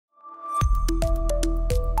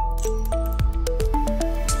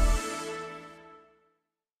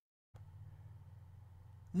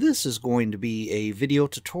This is going to be a video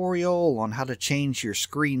tutorial on how to change your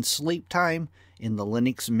screen sleep time in the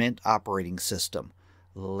Linux Mint operating system.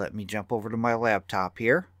 Let me jump over to my laptop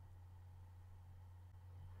here.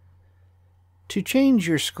 To change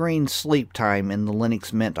your screen sleep time in the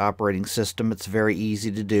Linux Mint operating system, it's very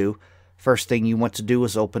easy to do. First thing you want to do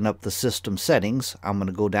is open up the system settings. I'm going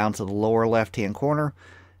to go down to the lower left hand corner,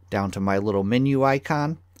 down to my little menu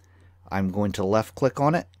icon. I'm going to left click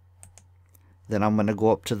on it. Then I'm going to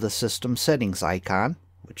go up to the system settings icon,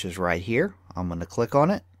 which is right here. I'm going to click on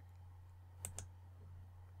it.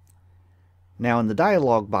 Now in the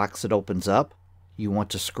dialog box that opens up, you want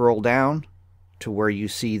to scroll down to where you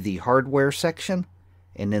see the hardware section,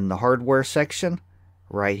 and in the hardware section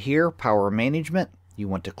right here, power management, you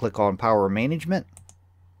want to click on power management,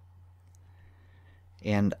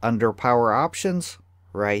 and under power options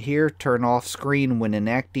right here, turn off screen when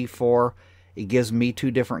inactive for, it gives me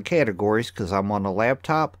two different categories because I'm on a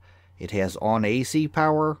laptop. It has on AC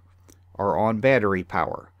power or on battery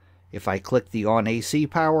power. If I click the on AC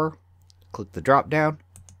power, click the drop down,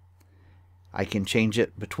 I can change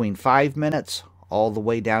it between 5 minutes all the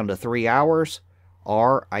way down to 3 hours,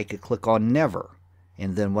 or I could click on never,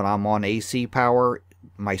 and then when I'm on AC power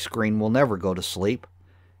my screen will never go to sleep.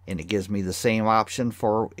 And it gives me the same option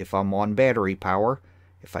for if I'm on battery power.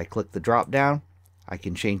 If I click the drop down, I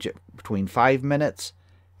can change it between 5 minutes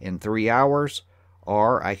and 3 hours,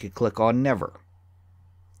 or I could click on never.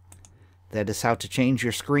 That is how to change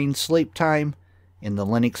your screen sleep time in the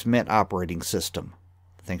Linux Mint operating system.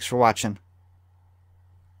 Thanks for watching.